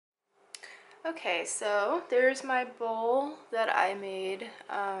Okay, so there's my bowl that I made,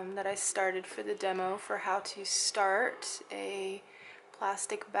 that I started for the demo for how to start a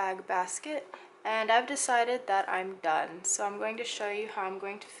plastic bag basket. And I've decided that I'm done. So I'm going to show you how I'm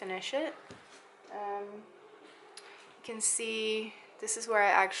going to finish it. You can see this is where I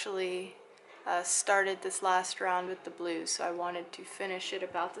actually started this last round with the blue. So I wanted to finish it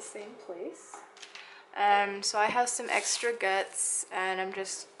about the same place. So I have some extra guts and I'm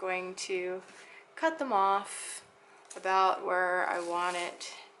just going to cut them off about where I want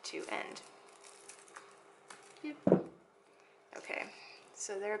it to end. Yep. Okay,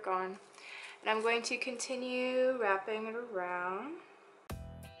 so they're gone. And I'm going to continue wrapping it around.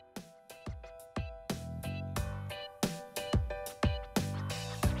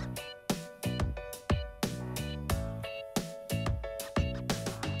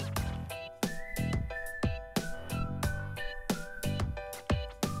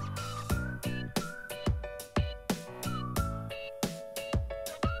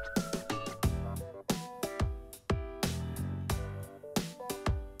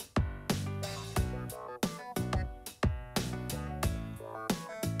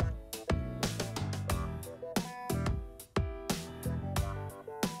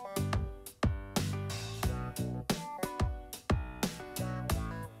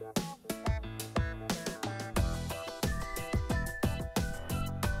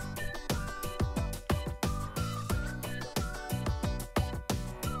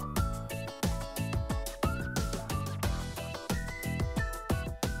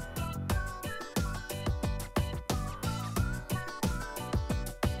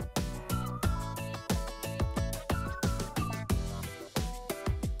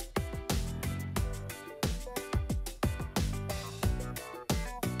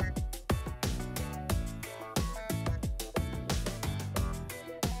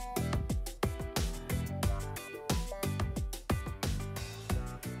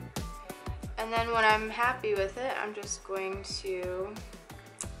 And then when I'm happy with it, I'm just going to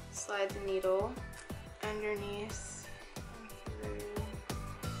slide the needle underneath and through.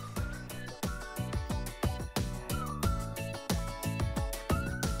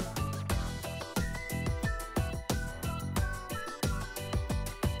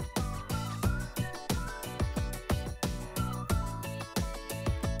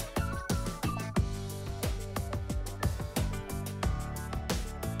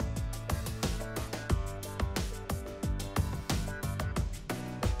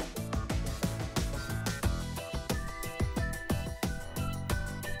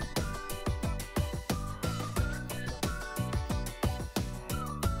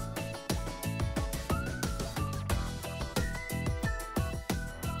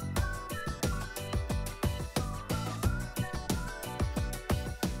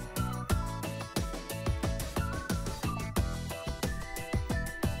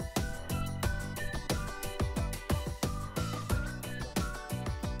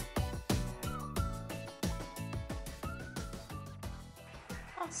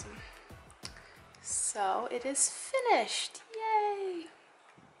 Awesome. So it is finished. Yay!